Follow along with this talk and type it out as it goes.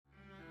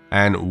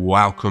and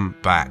welcome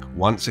back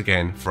once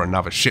again for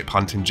another ship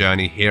hunting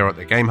journey here at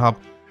the Game Hub,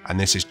 and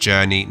this is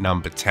journey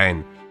number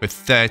 10 with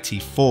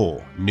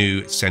 34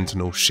 new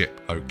Sentinel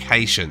ship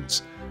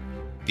locations.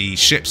 The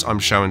ships I'm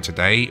showing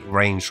today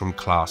range from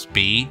Class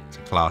B to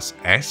Class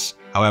S,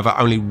 however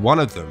only one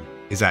of them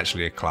is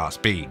actually a Class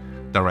B,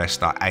 the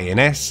rest are A and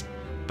S,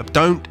 but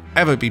don't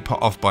ever be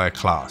put off by a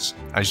class,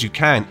 as you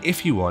can,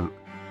 if you want,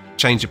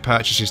 change your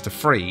purchases to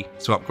free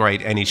to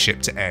upgrade any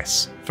ship to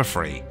S for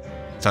free.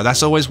 So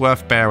that's always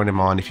worth bearing in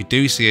mind if you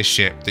do see a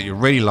ship that you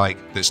really like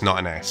that's not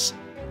an S.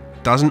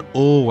 Doesn't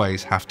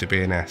always have to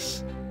be an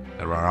S.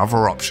 There are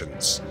other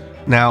options.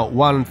 Now,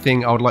 one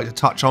thing I would like to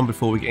touch on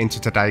before we get into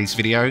today's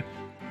video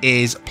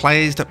is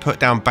players that put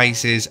down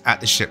bases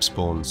at the ship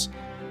spawns.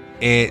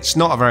 It's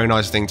not a very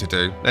nice thing to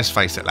do, let's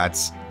face it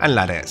lads and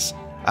ladettes.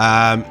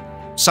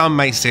 Some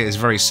may see it as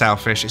very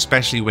selfish,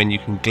 especially when you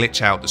can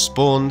glitch out the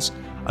spawns.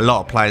 A lot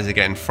of players are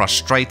getting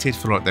frustrated,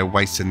 feel like they're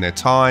wasting their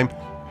time.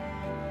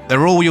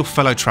 They're all your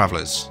fellow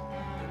travellers.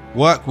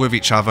 Work with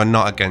each other,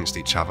 not against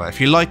each other. If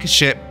you like a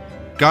ship,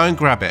 go and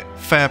grab it,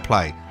 fair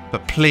play.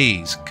 But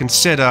please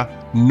consider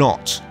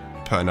not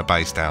putting a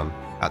base down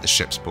at the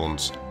ship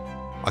spawns.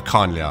 I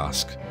kindly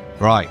ask.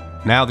 Right,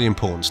 now the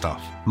important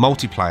stuff.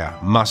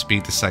 Multiplayer must be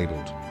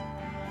disabled.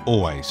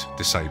 Always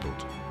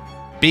disabled.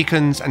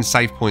 Beacons and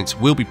save points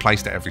will be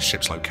placed at every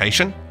ship's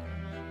location.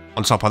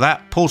 On top of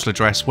that, portal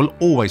address will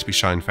always be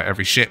shown for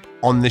every ship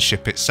on the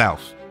ship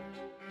itself.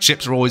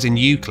 Ships are always in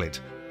Euclid.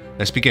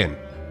 Let's begin.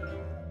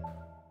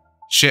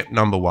 Ship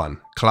number 1,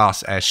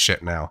 Class S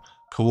ship now.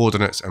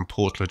 Coordinates and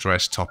portal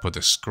address top of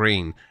the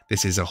screen.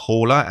 This is a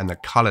hauler and the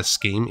colour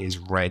scheme is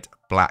red,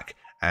 black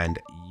and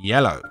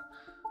yellow.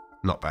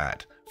 Not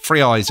bad.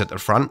 3 eyes at the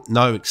front,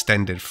 no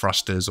extended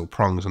thrusters or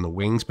prongs on the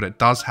wings, but it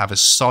does have a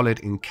solid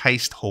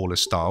encased hauler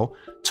style,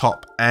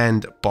 top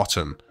and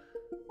bottom.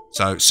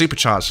 So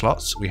supercharged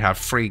slots, we have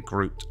 3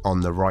 grouped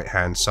on the right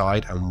hand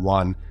side and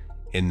 1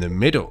 in the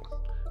middle.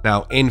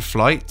 Now in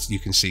flight, you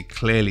can see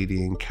clearly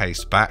the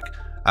encased back.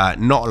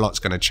 Not a lot's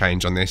going to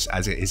change on this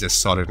as it is a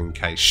solid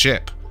encased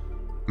ship.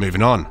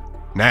 Moving on,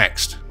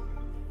 next.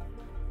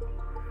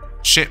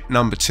 Ship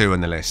number 2 on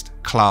the list,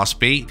 Class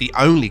B, the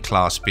only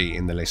Class B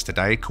in the list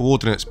today.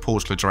 Coordinates,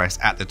 portal address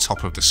at the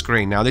top of the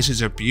screen. Now this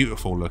is a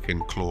beautiful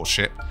looking claw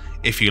ship,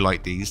 if you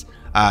like these.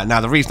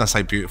 Now the reason I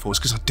say beautiful is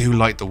because I do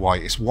like the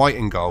white. It's white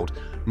and gold,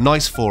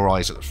 nice 4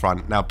 eyes at the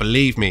front. Now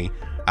believe me,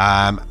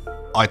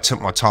 I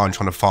took my time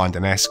trying to find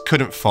an S,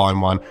 couldn't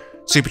find one.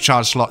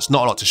 Supercharged slots,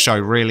 not a lot to show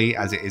really,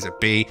 as it is a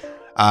B.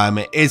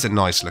 It is a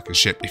nice looking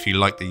ship if you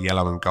like the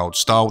yellow and gold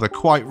style. They're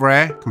quite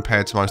rare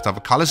compared to most other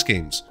colour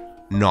schemes.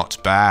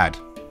 Not bad.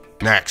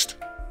 Next.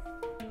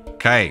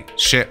 Okay,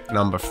 ship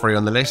number 3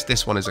 on the list.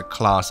 This one is a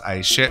Class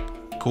A ship.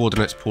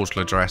 Coordinates,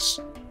 portal address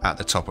at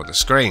the top of the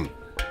screen.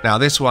 Now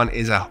this one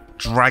is a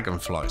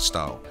dragonfly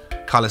style.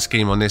 Colour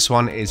scheme on this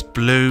one is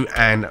blue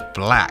and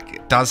black.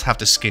 It does have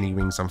the skinny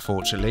wings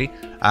unfortunately.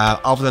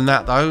 Other than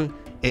that though,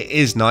 it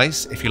is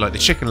nice if you like the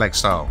chicken leg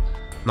style.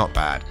 Not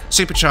bad.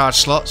 Supercharged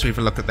slots, we have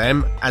a look at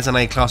them. As an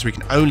A class we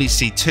can only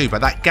see 2,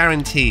 but that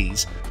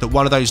guarantees that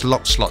one of those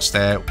locked slots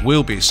there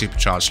will be a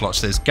supercharged slot,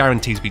 so there's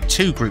guaranteed to be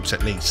 2 groups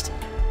at least.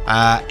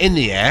 In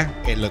the air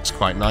it looks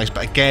quite nice,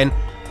 but again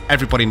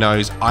everybody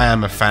knows I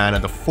am a fan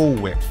of the full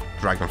width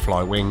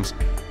dragonfly wings,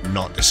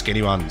 not the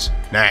skinny ones.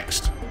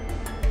 Next.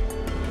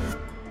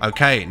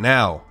 Okay,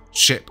 now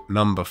ship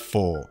number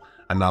 4,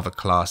 another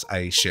Class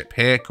A ship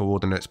here.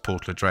 Coordinates,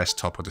 portal address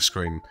top of the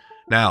screen.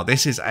 Now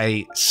this is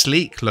a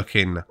sleek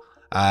looking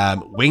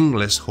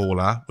wingless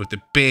hauler with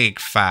the big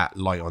fat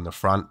light on the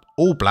front,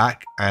 all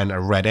black and a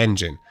red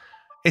engine.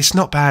 It's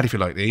not bad if you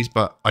like these,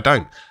 but I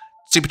don't.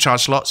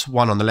 Supercharged slots,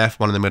 1 on the left,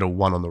 1 in the middle,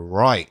 1 on the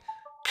right.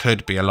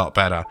 Could be a lot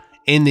better.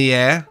 In the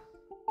air,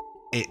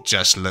 it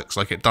just looks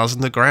like it does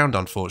on the ground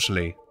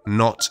unfortunately.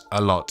 Not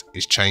a lot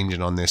is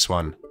changing on this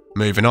one.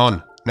 Moving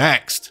on,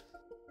 next.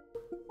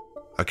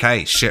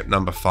 Okay, ship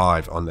number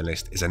 5 on the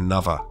list is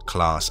another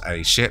Class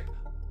A ship.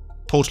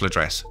 Portal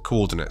address,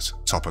 coordinates,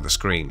 top of the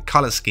screen.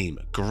 Colour scheme,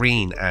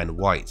 green and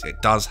white.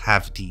 It does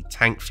have the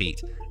tank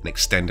feet and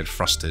extended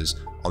thrusters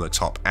on the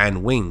top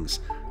and wings.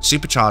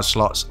 Supercharged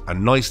slots are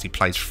nicely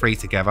placed 3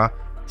 together.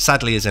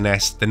 Sadly as an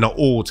S, they're not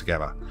all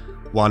together.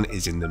 1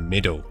 is in the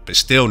middle, but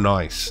still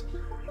nice.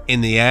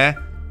 In the air,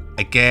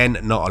 again,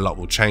 not a lot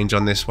will change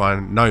on this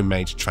one. No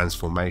major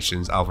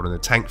transformations other than the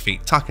tank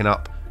feet tucking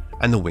up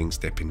and the wings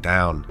dipping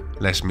down.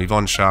 Let's move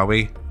on, shall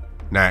we?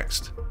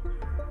 Next.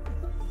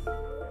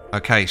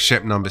 Okay,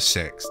 ship number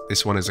 6.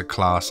 This one is a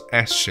Class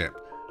S ship.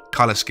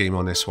 Colour scheme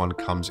on this one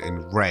comes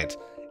in red.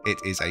 It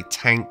is a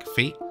tank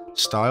feet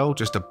style,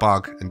 just a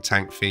bug and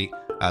tank feet.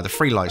 The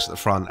 3 lights at the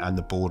front and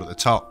the board at the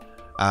top.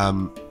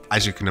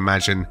 As you can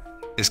imagine,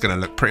 it's going to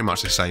look pretty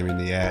much the same in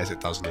the air as it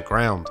does on the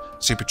ground.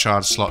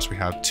 Supercharged slots, we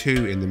have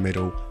 2 in the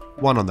middle,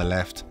 1 on the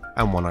left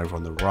and 1 over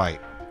on the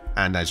right.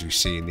 And as you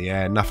see in the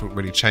air, nothing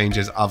really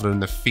changes other than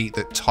the feet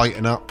that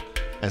tighten up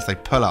as they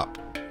pull up.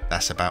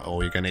 That's about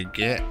all you're going to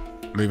get.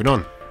 Moving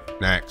on.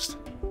 Next.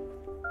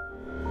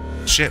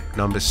 Ship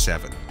number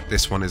 7.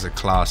 This one is a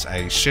Class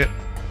A ship.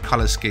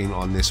 Colour scheme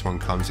on this one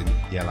comes in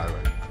yellow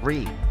and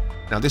green.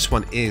 Now this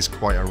one is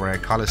quite a rare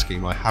colour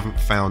scheme. I haven't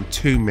found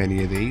too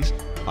many of these.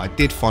 I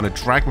did find a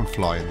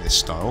dragonfly in this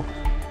style,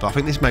 but I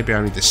think this may be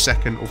only the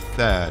second or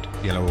third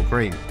yellow or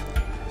green.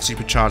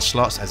 Supercharged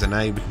slots as an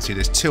A, we can see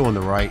there's 2 on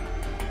the right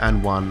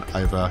and 1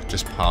 over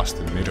just past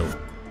the middle.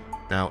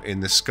 Now in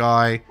the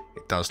sky,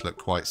 it does look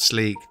quite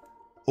sleek.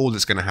 All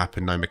that's going to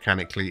happen though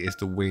mechanically is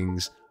the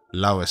wings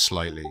lower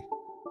slightly.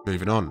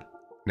 Moving on.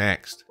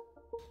 Next.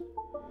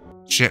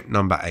 Ship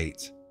number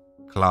 8.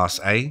 Class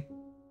A.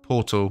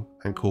 Portal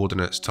and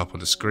coordinates top of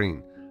the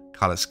screen.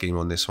 Colour scheme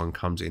on this one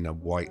comes in a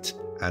white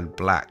and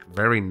black.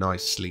 Very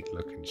nice sleek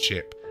looking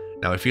ship.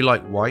 Now if you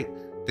like white,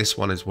 this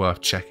one is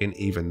worth checking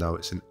even though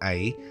it's an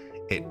A.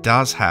 It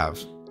does have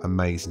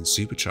amazing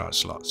supercharged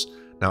slots.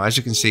 Now as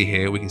you can see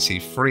here, we can see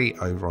 3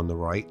 over on the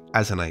right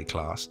as an A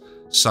class.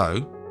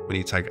 So when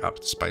you take it up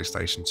to the space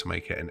station to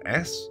make it an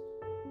S,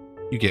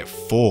 you get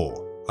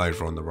 4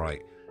 over on the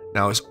right.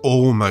 Now it's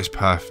almost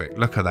perfect.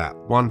 Look at that.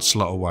 1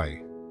 slot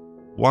away.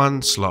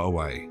 1 slot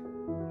away.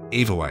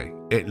 Either way,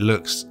 it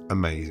looks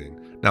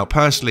amazing. Now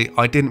personally,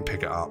 I didn't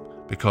pick it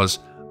up because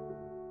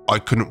I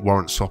couldn't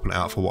warrant swapping it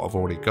out for what I've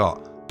already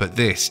got. But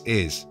this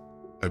is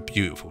a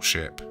beautiful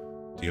ship.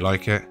 Do you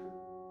like it?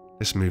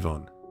 Let's move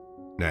on.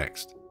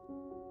 Next.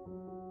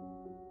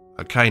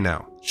 Okay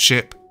now,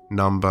 ship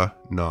number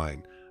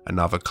 9.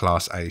 Another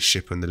Class A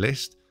ship on the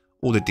list.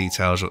 All the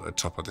details are at the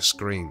top of the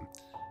screen.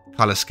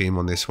 Colour scheme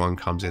on this one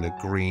comes in a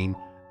green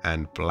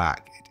and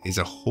black. It is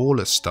a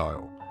hauler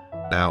style.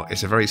 Now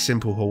it's a very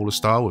simple hauler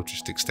style with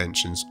just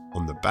extensions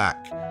on the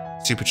back.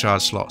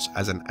 Supercharged slots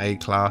as an A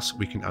class,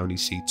 we can only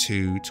see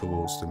 2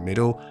 towards the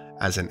middle.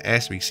 As an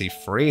S, we see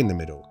 3 in the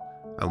middle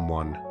and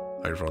 1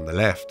 over on the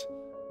left.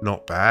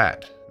 Not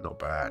bad, not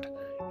bad.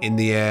 In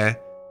the air,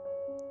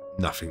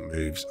 nothing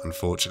moves,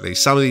 unfortunately.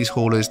 Some of these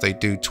haulers, they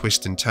do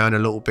twist and turn a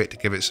little bit to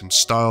give it some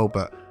style,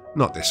 but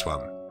not this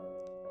one.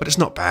 But it's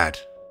not bad.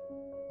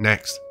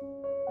 Next.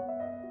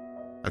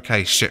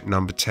 Okay, ship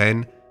number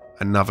 10.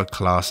 Another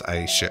Class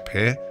A ship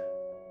here.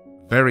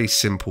 Very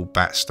simple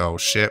bat style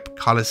ship.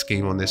 Colour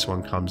scheme on this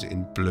one comes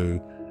in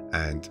blue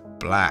and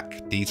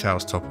black.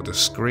 Details top of the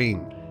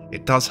screen.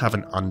 It does have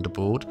an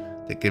underboard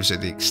that gives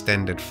it the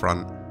extended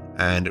front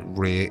and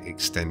rear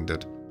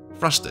extended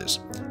thrusters.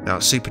 Now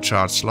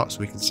supercharged slots,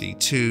 we can see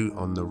 2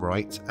 on the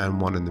right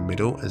and 1 in the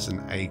middle as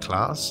an A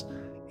class.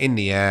 In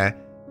the air,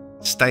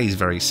 stays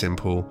very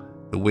simple.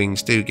 The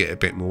wings do get a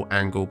bit more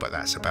angle, but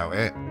that's about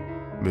it.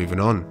 Moving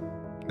on.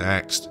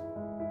 Next.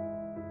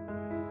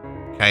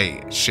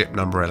 Okay, ship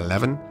number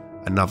 11.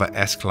 Another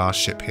S-class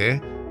ship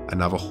here.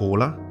 Another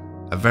hauler.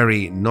 A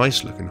very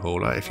nice looking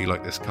hauler if you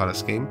like this colour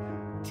scheme.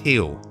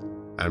 Teal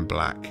and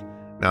black.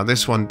 Now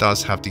this one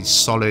does have the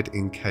solid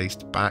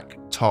encased back,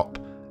 top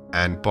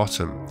and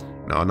bottom.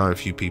 Now I know a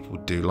few people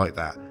do like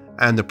that.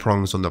 And the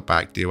prongs on the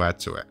back do add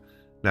to it.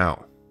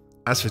 Now,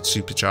 as for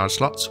supercharged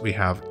slots, we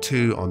have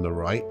 2 on the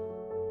right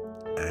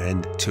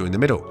and 2 in the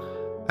middle.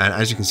 And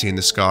as you can see in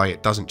the sky,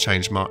 it doesn't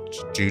change much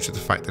due to the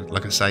fact that,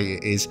 like I say,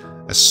 it is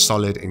a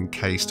solid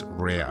encased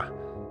rear.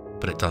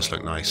 But it does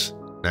look nice.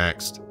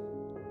 Next.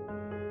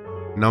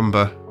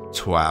 Number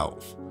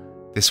 12.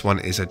 This one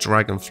is a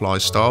Dragonfly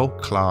style,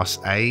 Class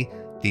A.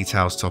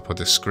 Details top of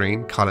the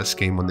screen. Colour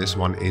scheme on this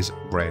one is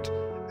red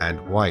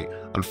and white.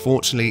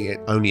 Unfortunately,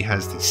 it only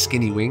has the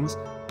skinny wings,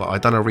 but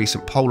I've done a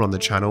recent poll on the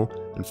channel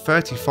and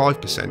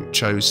 35%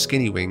 chose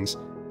skinny wings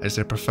as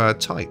their preferred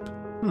type.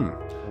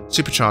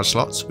 Supercharged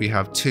slots, we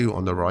have 2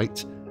 on the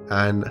right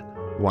and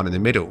 1 in the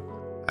middle.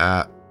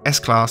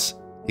 S-Class,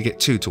 you get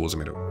 2 towards the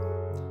middle.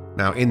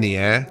 Now in the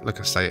air, like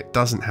I say, it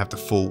doesn't have the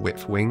full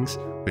width wings,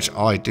 which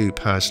I do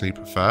personally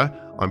prefer.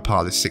 I'm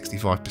part of the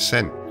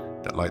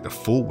 65% that like the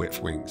full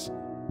width wings.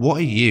 What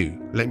are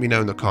you? Let me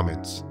know in the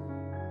comments.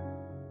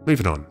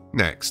 Moving on,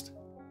 next.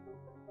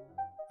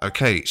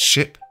 Okay,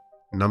 ship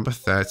number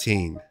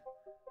 13.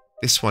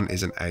 This one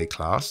is an A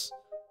class.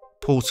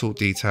 Portal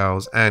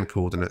details and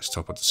coordinates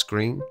top of the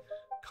screen.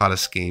 Colour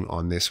scheme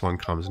on this one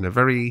comes in a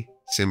very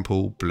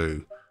simple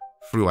blue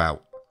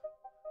throughout.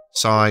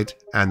 Side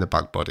and the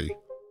bug body,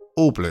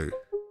 all blue.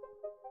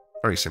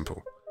 Very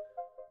simple.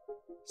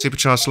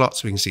 Supercharged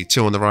slots, we can see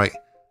 2 on the right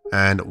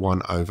and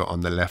 1 over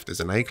on the left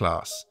as an A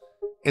class.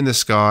 In the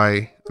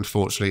sky,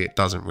 unfortunately, it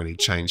doesn't really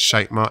change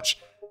shape much.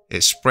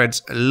 It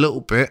spreads a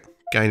little bit,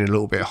 gaining a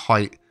little bit of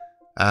height,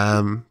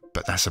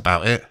 but that's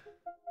about it.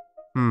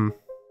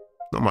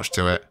 Not much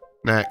to it.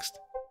 Next.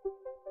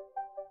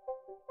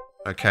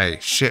 Okay,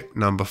 ship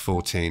number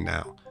 14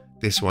 now.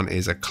 This one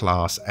is a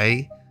Class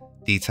A.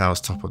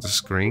 Details top of the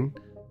screen.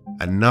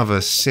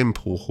 Another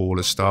simple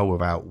hauler style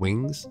without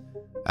wings.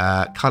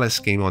 Colour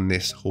scheme on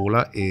this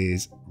hauler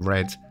is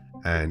red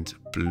and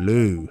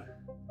blue.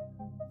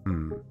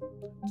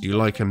 Do you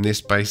like them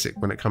this basic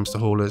when it comes to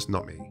haulers?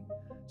 Not me.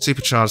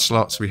 Supercharged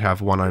slots, we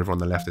have 1 over on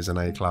the left as an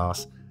A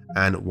class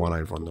and 1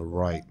 over on the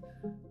right.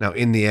 Now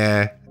in the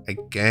air,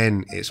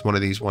 again, it's one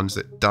of these ones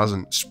that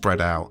doesn't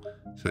spread out,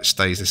 so it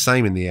stays the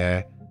same in the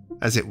air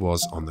as it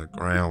was on the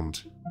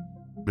ground.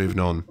 Moving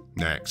on,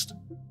 next.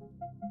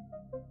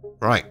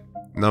 Right,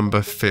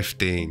 number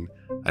 15.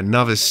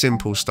 Another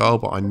simple style,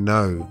 but I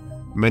know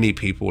many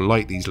people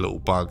like these little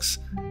bugs.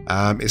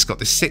 It's got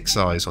the 6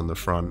 eyes on the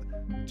front,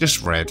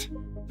 just red,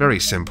 very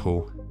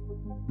simple.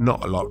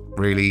 Not a lot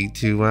really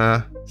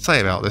to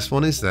say about this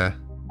one, is there?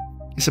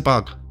 It's a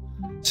bug.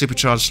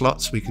 Supercharged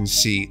slots, we can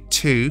see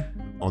 2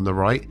 on the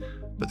right,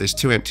 but there's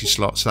 2 empty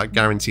slots, so that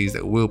guarantees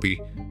there will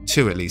be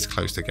 2 at least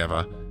close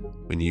together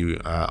when you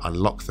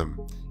unlock them.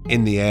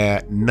 In the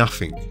air,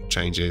 nothing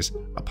changes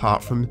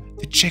apart from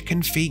the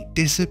chicken feet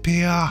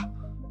disappear.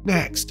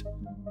 Next.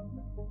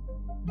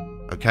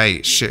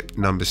 Okay, ship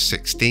number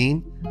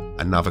 16,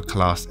 another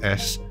Class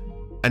S,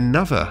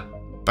 another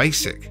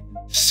basic,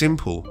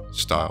 simple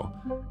style.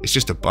 It's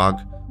just a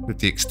bug with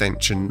the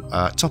extension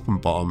top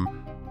and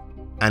bottom,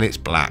 and it's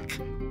black.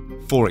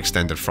 4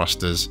 extended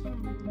thrusters.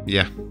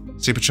 Yeah,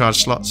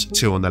 supercharged slots,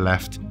 2 on the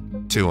left,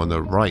 2 on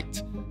the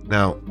right.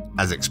 Now,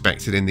 as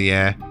expected in the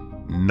air,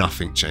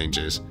 nothing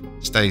changes.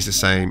 Stays the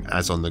same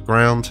as on the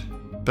ground,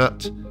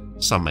 but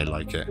some may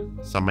like it,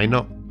 some may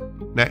not.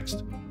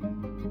 Next.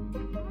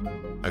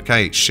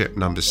 Okay, ship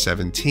number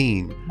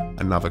 17,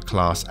 another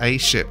Class A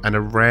ship, and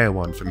a rare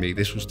one for me.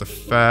 This was the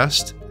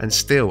first and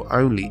still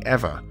only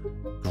ever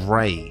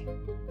grey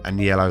and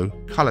yellow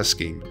colour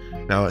scheme.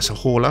 Now it's a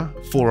hauler,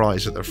 4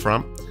 eyes at the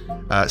front,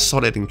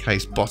 solid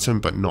encased bottom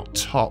but not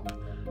top,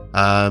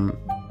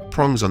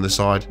 prongs on the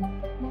side,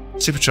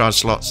 supercharged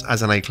slots.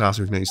 As an A class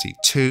we can only see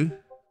 2,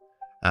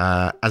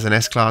 as an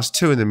S class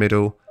 2 in the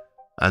middle,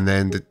 and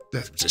then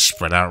they're just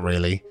spread out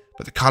really.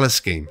 But the colour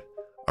scheme,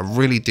 I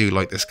really do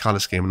like this colour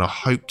scheme, and I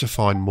hope to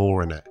find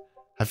more in it.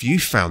 Have you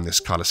found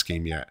this colour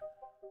scheme yet?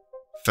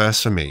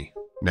 First for me.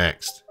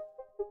 Next.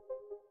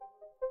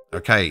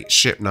 Okay,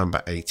 ship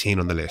number 18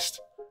 on the list.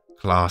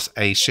 Class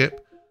A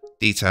ship.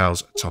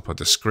 Details top of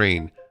the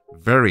screen.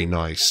 Very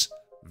nice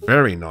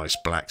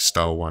black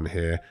style one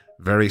here.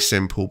 Very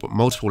simple, but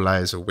multiple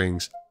layers of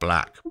wings.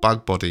 Black.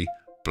 Bug body.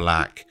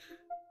 Black.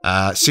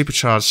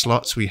 Supercharged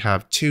slots, we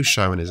have 2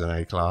 showing as an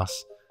A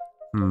class.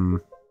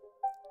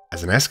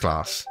 As an S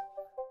class.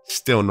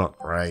 Still not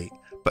great,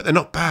 but they're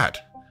not bad.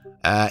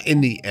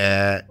 In the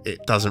air,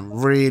 it doesn't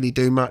really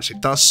do much.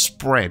 It does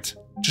spread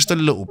just a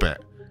little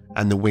bit,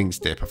 and the wings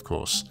dip, of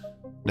course.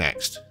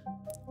 Next.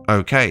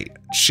 Okay,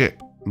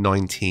 ship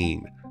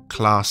 19,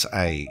 Class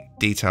A,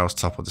 details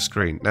top of the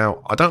screen.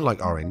 Now, I don't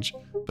like orange,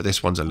 but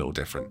this one's a little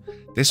different.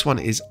 This one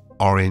is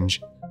orange,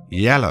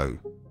 yellow,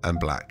 and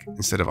black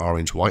instead of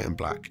orange, white, and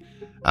black.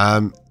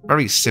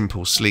 Very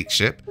simple, sleek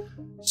ship.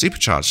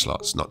 Supercharged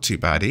slots, not too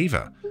bad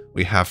either.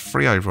 We have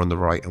 3 over on the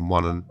right and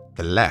 1 on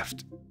the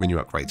left when you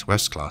upgrade to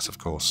S class, of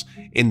course.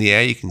 In the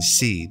air, you can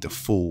see the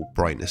full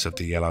brightness of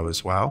the yellow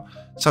as well,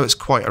 so it's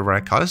quite a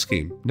rare colour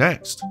scheme.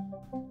 Next.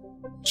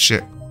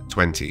 Ship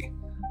 20.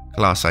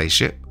 Class A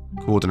ship.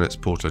 Coordinates,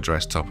 portal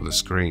address, top of the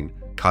screen.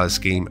 Colour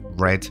scheme,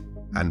 red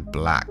and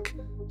black.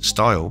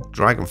 Style,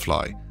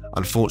 dragonfly.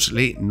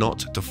 Unfortunately,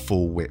 not the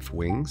full width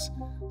wings,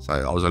 so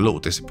I was a little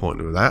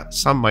disappointed with that.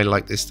 Some may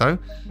like this though.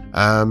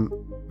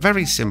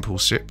 Very simple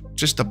ship,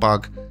 just a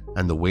bug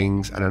and the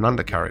wings and an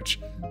undercarriage.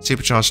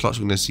 Supercharged slots,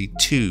 we're going to see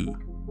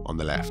 2 on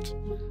the left.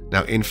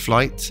 Now in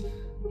flight,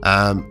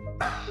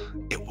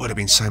 it would have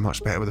been so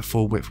much better with the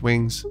full width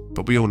wings,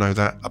 but we all know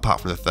that,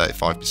 apart from the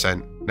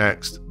 35%.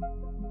 Next.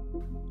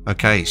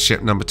 Okay,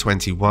 ship number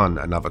 21,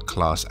 another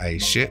Class A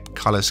ship.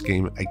 Colour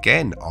scheme,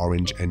 again,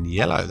 orange and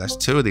yellow. That's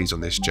 2 of these on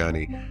this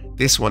journey.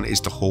 This one is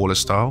the hauler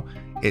style.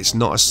 It's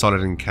not a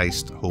solid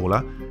encased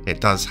hauler.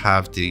 It does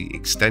have the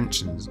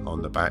extensions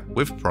on the back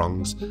with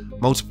prongs,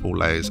 multiple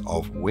layers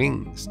of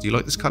wings. Do you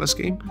like this colour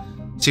scheme?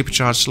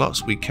 Supercharged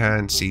slots, we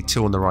can see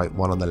 2 on the right,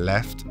 1 on the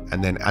left,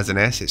 and then as an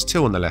S, it's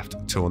 2 on the left,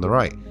 2 on the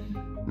right.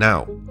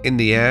 Now, in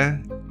the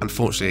air,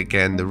 unfortunately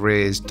again, the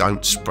rears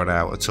don't spread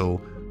out at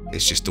all.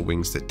 It's just the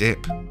wings that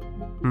dip.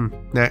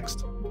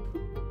 Next.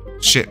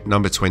 Ship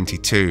number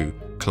 22,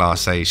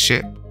 Class A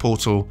ship,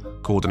 portal,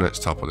 coordinates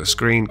top of the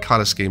screen.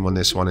 Colour scheme on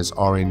this one is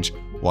orange,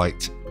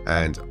 white,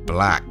 and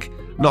black.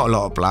 Not a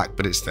lot of black,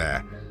 but it's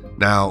there.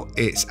 Now,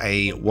 it's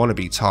a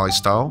wannabe tie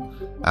style,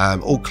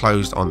 all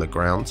closed on the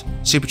ground.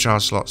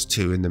 Supercharged slots,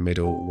 2 in the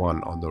middle,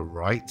 1 on the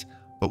right.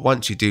 But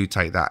once you do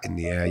take that in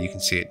the air, you can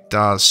see it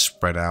does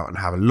spread out and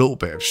have a little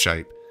bit of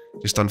shape.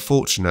 Just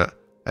unfortunate,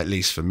 at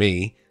least for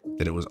me,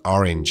 that it was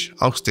orange.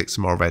 I'll stick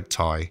some more red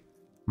tie.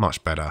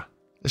 Much better.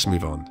 Let's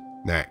move on.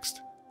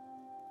 Next.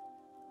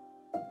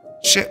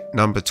 Ship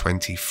number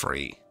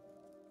 23.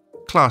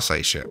 Class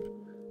A ship.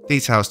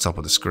 Details top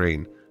of the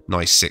screen.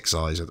 Nice 6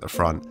 eyes at the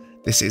front.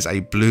 This is a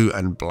blue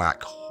and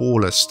black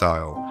hauler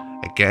style.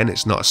 Again,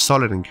 it's not a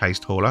solid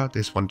encased hauler.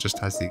 This one just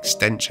has the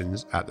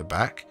extensions at the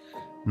back.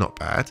 Not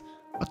bad.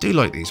 I do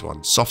like these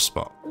ones. Soft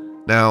spot.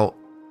 Now,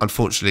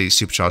 unfortunately,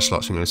 supercharged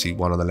slots, we're going to see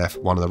 1 on the left,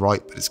 1 on the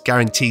right, but it's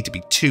guaranteed to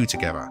be 2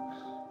 together.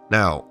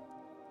 Now,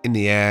 in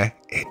the air,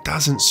 it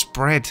doesn't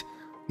spread.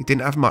 We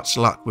didn't have much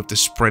luck with the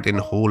spreading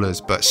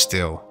haulers, but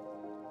still,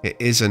 it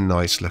is a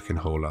nice looking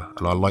hauler,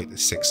 and I like the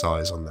 6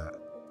 eyes on that.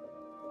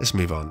 Let's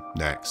move on.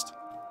 Next.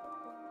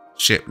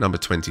 Ship number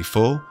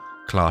 24,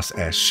 Class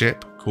S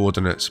ship,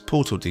 coordinates,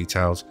 portal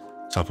details,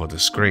 top of the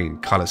screen.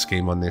 Color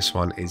scheme on this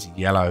one is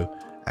yellow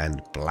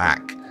and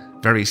black.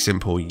 Very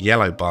simple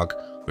yellow bug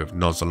with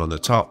nozzle on the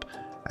top,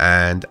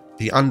 and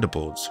the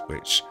underboards,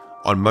 which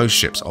on most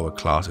ships I would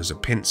class as a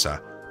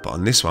pincer, but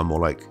on this one more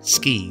like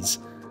skis.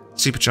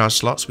 Supercharged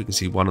slots, we can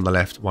see one on the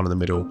left, one in the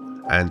middle,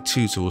 and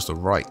two towards the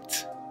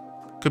right.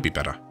 Could be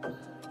better.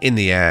 In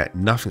the air,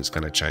 nothing's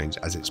going to change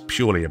as it's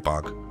purely a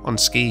bug on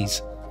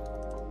skis.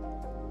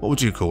 What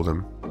would you call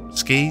them?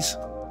 Skis?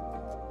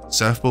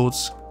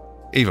 Surfboards?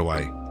 Either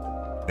way.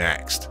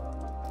 Next.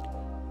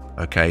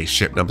 Okay,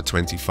 ship number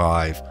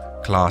 25.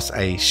 Class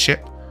A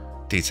ship.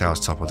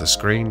 Details top of the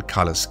screen.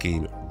 Color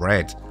scheme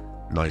red.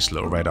 Nice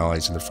little red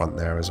eyes in the front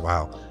there as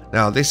well.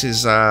 Now this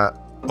is a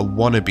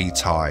wannabe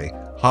tie.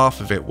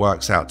 Half of it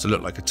works out to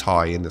look like a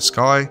tie in the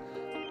sky,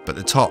 but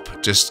the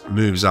top just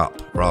moves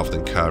up rather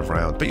than curve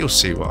round, but you'll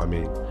see what I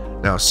mean.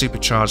 Now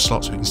supercharged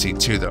slots, we can see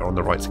two that are on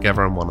the right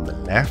together and one on the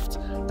left.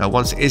 Now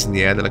once it is in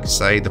the air, then like I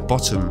say, the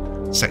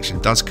bottom section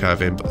does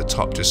curve in, but the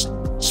top just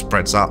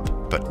spreads up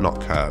but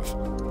not curve.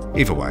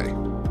 Either way.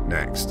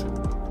 Next.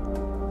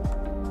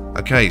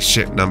 Okay,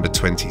 ship number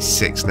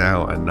 26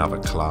 now, another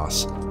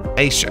class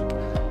A ship.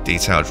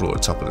 Detailed draw at the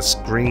top of the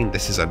screen.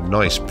 This is a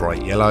nice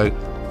bright yellow,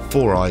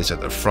 4 eyes at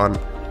the front,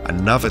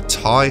 another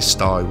tie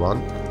style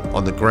one.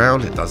 On the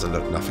ground it doesn't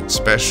look nothing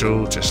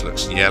special, just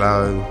looks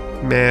yellow,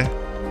 meh.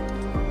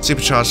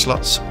 Supercharged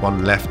slots,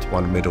 one left,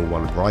 one middle,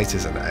 one right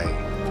is an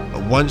A.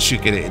 But once you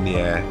get it in the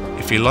air,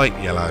 if you like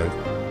yellow,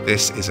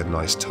 this is a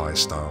nice tie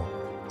style.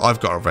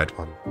 I've got a red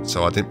one,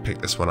 so I didn't pick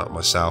this one up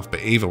myself,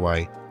 but either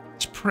way,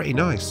 it's pretty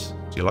nice.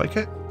 Do you like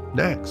it?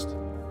 Next.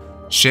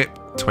 Ship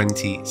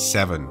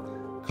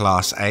 27.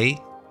 Class A.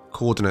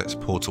 Coordinates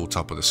portal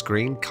top of the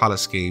screen. Color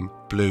scheme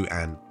blue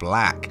and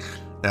black.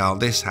 Now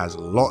this has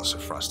lots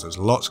of thrusters,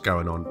 lots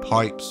going on.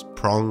 Pipes,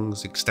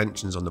 prongs,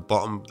 extensions on the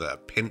bottom that are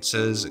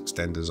pincers,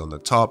 extenders on the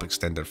top,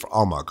 extended for,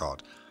 oh my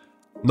god.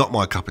 Not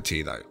my cup of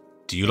tea though.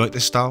 Do you like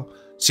this style?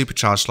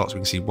 Supercharged slots, we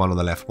can see one on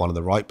the left, one on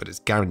the right, but it's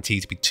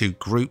guaranteed to be two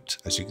grouped.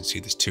 As you can see,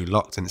 there's two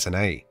locked and it's an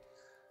A.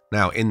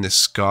 Now in the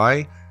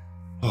sky,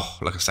 oh,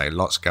 like I say,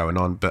 lots going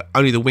on, but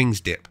only the wings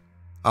dip.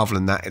 Other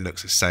than that, it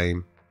looks the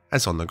same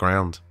as on the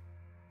ground.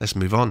 Let's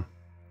move on.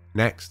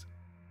 Next.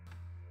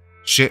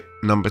 Ship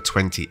number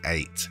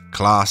 28.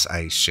 Class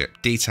A ship.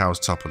 Details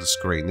top of the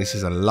screen. This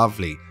is a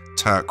lovely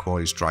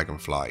turquoise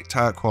dragonfly.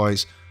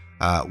 Turquoise,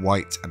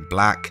 white and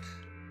black.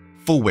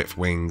 Full width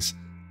wings.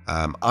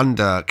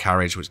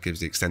 Undercarriage, which gives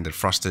the extended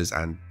thrusters,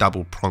 and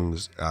double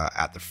prongs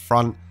at the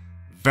front.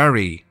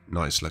 Very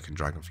nice looking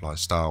dragonfly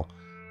style.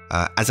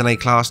 As an A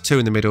class, 2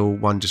 in the middle,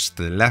 1 just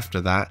to the left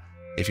of that.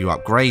 If you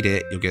upgrade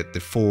it, you'll get the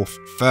 4th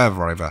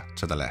further over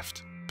to the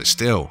left. But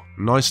still,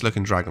 nice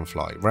looking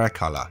dragonfly, rare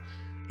colour.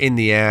 In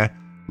the air,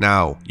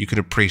 now you can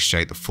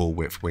appreciate the full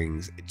width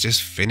wings. It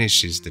just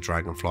finishes the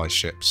dragonfly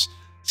ships.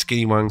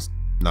 Skinny ones,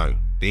 no.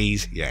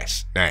 These,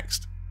 yes.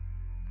 Next.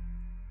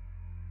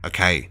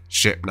 Okay,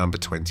 ship number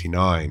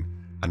 29.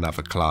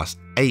 Another class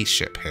A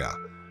ship here.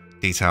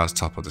 Details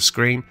top of the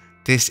screen.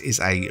 This is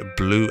a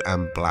blue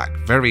and black,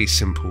 very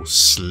simple,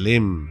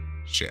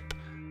 slim ship.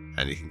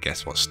 And you can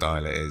guess what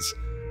style it is.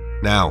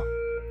 Now,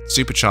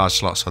 supercharged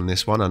slots on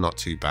this one are not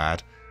too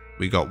bad.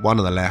 We got one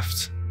on the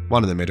left,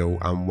 one in the middle,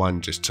 and one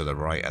just to the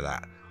right of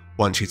that.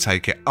 Once you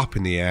take it up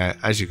in the air,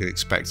 as you can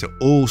expect, it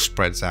all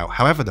spreads out.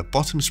 However, the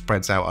bottom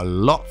spreads out a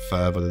lot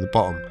further than the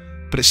bottom,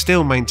 but it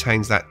still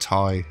maintains that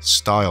tie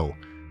style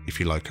if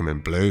you like them in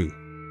blue.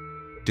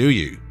 Do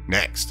you?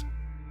 Next.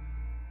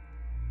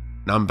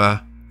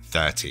 Number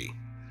 30.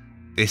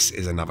 This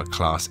is another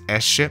class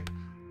S ship.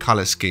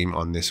 Color scheme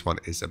on this one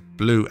is a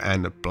blue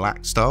and a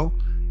black style.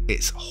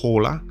 It's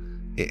hauler.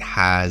 It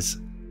has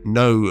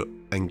no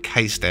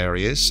encased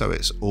areas, so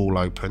it's all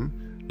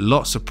open.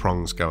 Lots of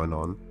prongs going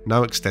on.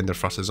 No extended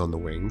thrusters on the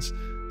wings.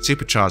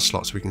 Supercharged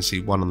slots, we can see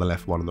one on the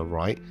left, one on the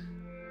right.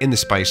 In the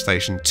space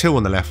station, 2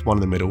 on the left, 1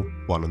 in the middle,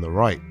 1 on the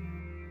right.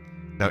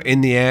 Now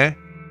in the air,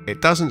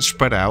 it doesn't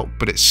spread out,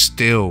 but it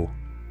still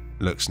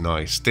looks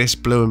nice. This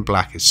blue and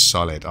black is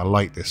solid. I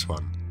like this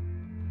one.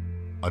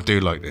 I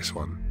do like this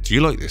one. Do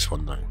you like this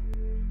one though?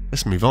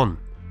 Let's move on.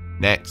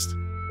 Next.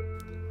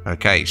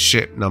 Okay,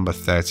 ship number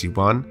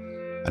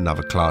 31.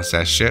 Another class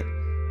S ship.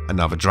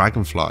 Another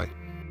dragonfly.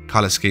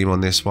 Color scheme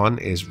on this one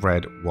is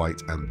red,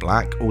 white and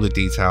black. All the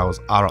details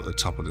are at the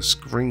top of the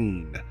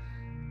screen.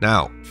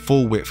 Now,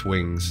 full width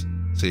wings,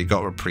 so you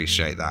got to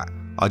appreciate that.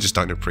 I just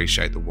don't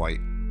appreciate the white.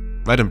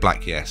 Red and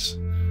black, yes.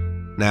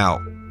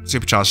 Now,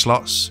 supercharged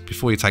slots.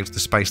 Before you take to the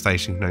space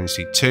station, you can only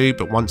see 2,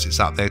 but once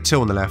it's up there,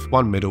 2 on the left,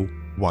 1 middle,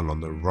 1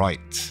 on the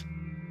right.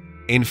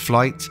 In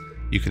flight,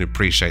 you can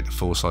appreciate the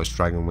full-size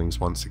dragon wings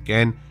once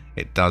again.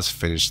 It does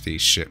finish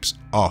these ships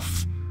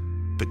off.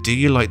 But do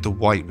you like the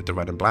white with the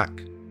red and black?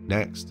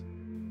 Next.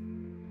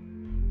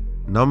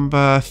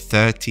 Number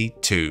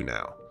 32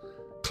 now.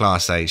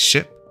 Class A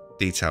ship.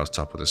 Details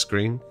top of the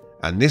screen.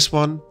 And this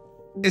one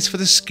is for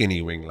the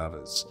skinny wing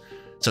lovers.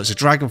 So it's a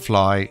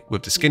dragonfly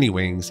with the skinny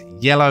wings.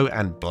 Yellow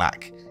and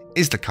black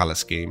is the colour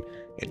scheme.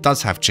 It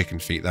does have chicken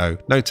feet though.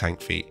 No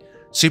tank feet.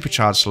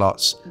 Supercharged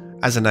slots.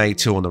 As an A,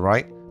 2 on the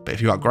right. but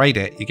if you upgrade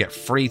it, you get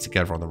 3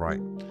 together on the right.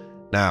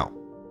 Now,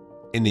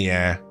 in the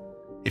air,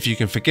 if you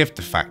can forgive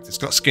the fact it's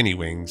got skinny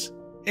wings,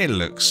 it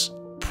looks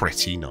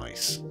pretty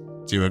nice.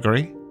 Do you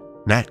agree?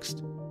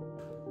 Next.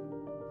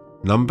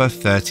 Number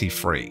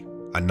 33,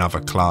 another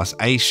Class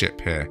A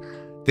ship here.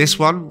 This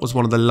one was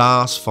one of the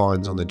last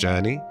finds on the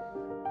journey.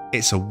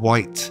 It's a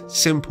white,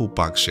 simple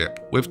bug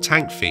ship with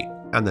tank feet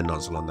and the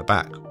nozzle on the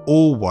back.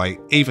 All white,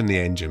 even the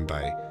engine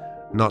bay.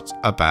 Not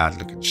a bad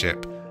looking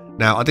ship.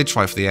 Now, I did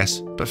try for the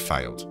S, but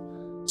failed.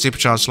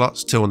 Supercharged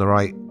slots, 2 on the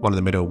right, 1 in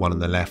the middle, 1 on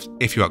the left,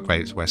 if you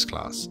upgrade it to S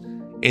class.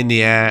 In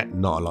the air,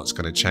 not a lot's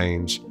going to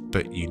change,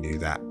 but you knew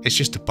that. It's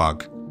just a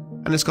bug,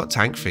 and it's got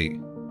tank feet,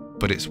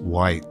 but it's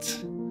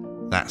white.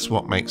 That's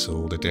what makes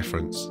all the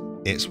difference.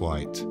 It's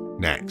white.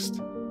 Next.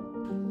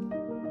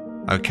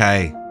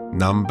 Okay,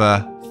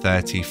 number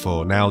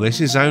 34. Now, this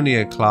is only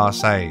a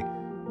Class A.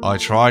 I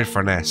tried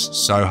for an S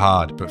so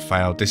hard, but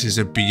failed. This is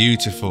a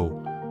beautiful,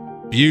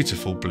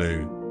 beautiful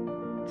blue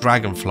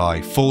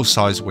Dragonfly,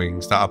 full-size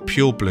wings that are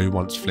pure blue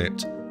once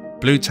flipped,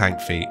 blue tank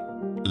feet,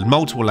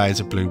 multiple layers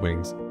of blue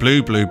wings,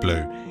 blue, blue,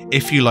 blue.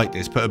 If you like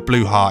this, put a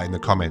blue heart in the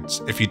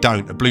comments. If you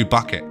don't, a blue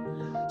bucket.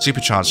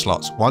 Supercharged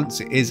slots,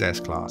 once it is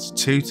S-Class,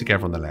 2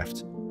 together on the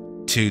left,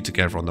 2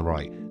 together on the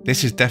right.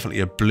 This is definitely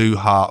a blue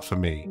heart for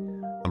me.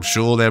 I'm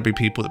sure there'll be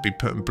people that be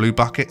putting blue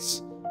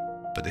buckets,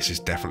 but this is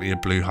definitely a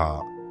blue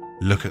heart.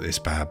 Look at this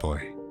bad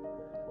boy.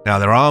 Now,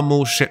 there are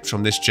more ships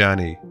from this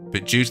journey,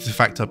 but due to the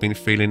fact I've been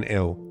feeling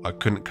ill, I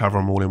couldn't cover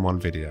them all in one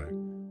video.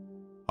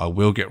 I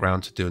will get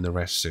round to doing the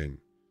rest soon.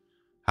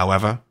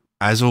 However,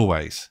 as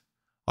always,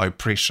 I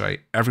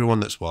appreciate everyone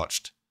that's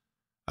watched,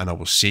 and I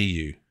will see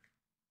you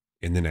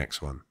in the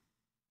next one.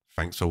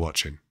 Thanks for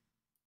watching.